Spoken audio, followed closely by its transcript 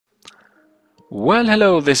Well,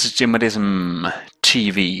 hello, this is Jimadism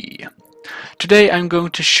TV. Today I'm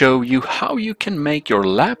going to show you how you can make your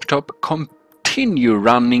laptop continue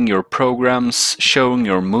running your programs, showing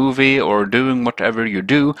your movie or doing whatever you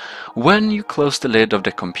do when you close the lid of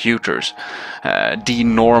the computers. The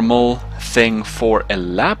normal thing for a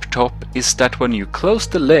laptop is that when you close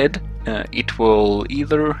the lid, it will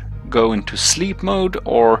either go into sleep mode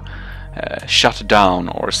or shut down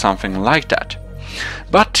or something like that.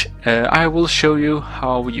 But I will show you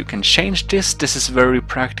how you can change this. This is very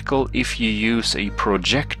practical if you use a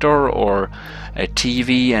projector or a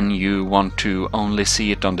TV and you want to only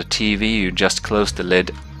see it on the TV. You just close the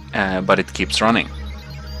lid, but it keeps running.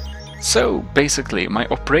 So basically, my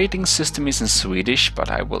operating system is in Swedish,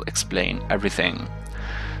 but I will explain everything.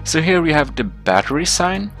 So here we have the battery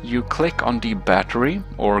sign. You click on the battery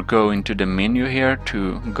or go into the menu here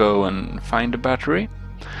to go and find the battery.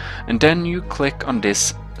 And then you click on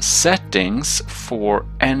this settings for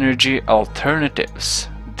energy alternatives,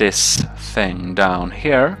 this thing down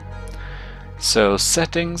here. So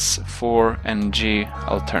settings for energy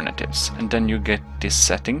alternatives, and then you get this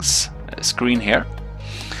settings screen here.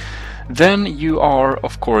 Then you are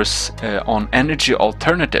of course on energy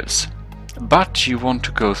alternatives, but you want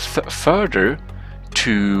to go further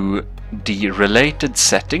to the related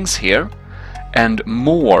settings here and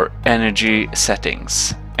more energy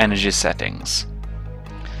settings.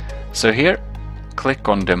 So here, click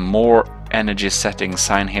on the more energy settings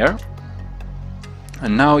sign here,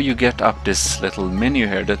 and now you get up this little menu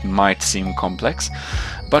here that might seem complex,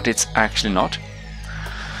 but it's actually not.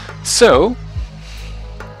 So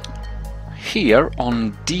here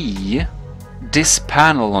on this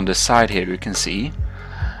panel on the side here, you can see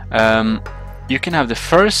you can have the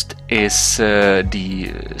first is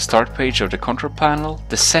the start page of the control panel.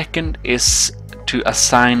 The second is to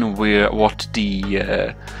assign what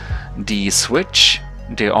the switch,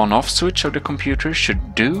 the on-off switch of the computer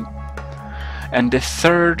should do. And the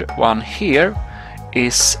third one here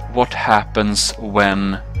is what happens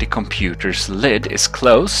when the computer's lid is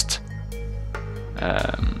closed.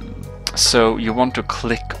 So you want to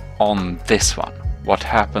click on this one. What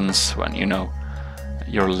happens when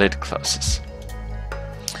your lid closes.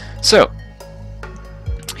 So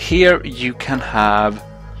here you can have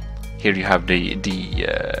you have the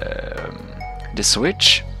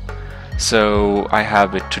switch. So I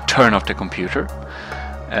have it to turn off the computer,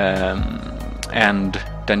 and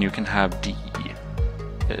then you can have the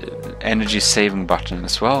energy saving button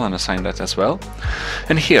as well and assign that as well.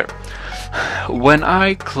 And here, when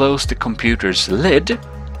I close the computer's lid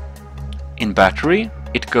in battery,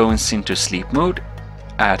 it goes into sleep mode.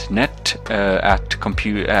 At net,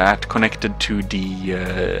 connected to the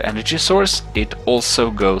energy source, it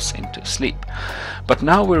also goes into sleep. But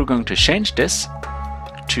now we're going to change this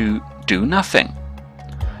to do nothing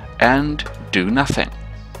and do nothing.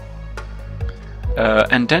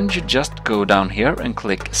 And then you just go down here and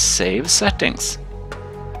click Save Settings.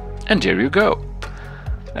 And there you go.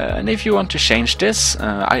 And if you want to change this,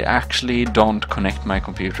 I actually don't connect my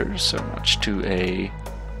computer so much to a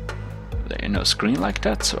screen like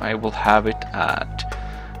that, so I will have it at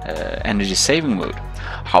energy saving mode.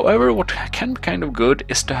 However, what can be kind of good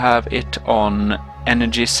is to have it on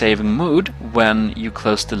energy saving mode when you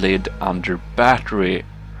close the lid under battery,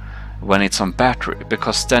 when it's on battery,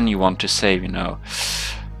 because then you want to save,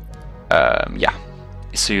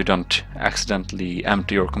 so you don't accidentally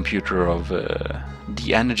empty your computer of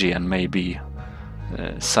the energy and maybe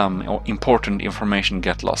some important information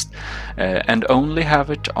get lost. And only have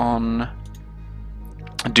it on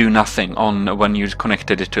do nothing on when you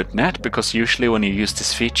connected it to the net, because usually when you use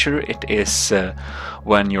this feature it is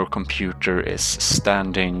when your computer is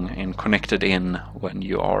standing and connected in when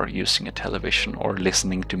you are using a television or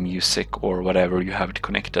listening to music or whatever you have it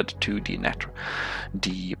connected to the net,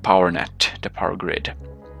 the power net, the power grid.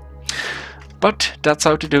 But that's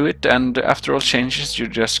how to do it, and after all changes you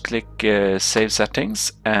just click Save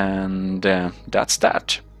Settings, and that's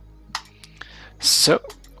that. So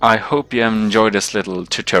I hope you enjoyed this little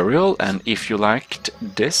tutorial, and if you liked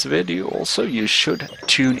this video also, you should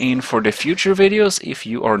tune in for the future videos if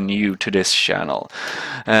you are new to this channel.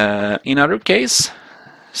 In other case,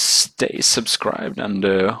 stay subscribed and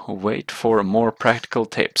wait for more practical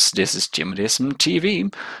tips. This is Jimadism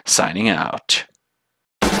TV signing out.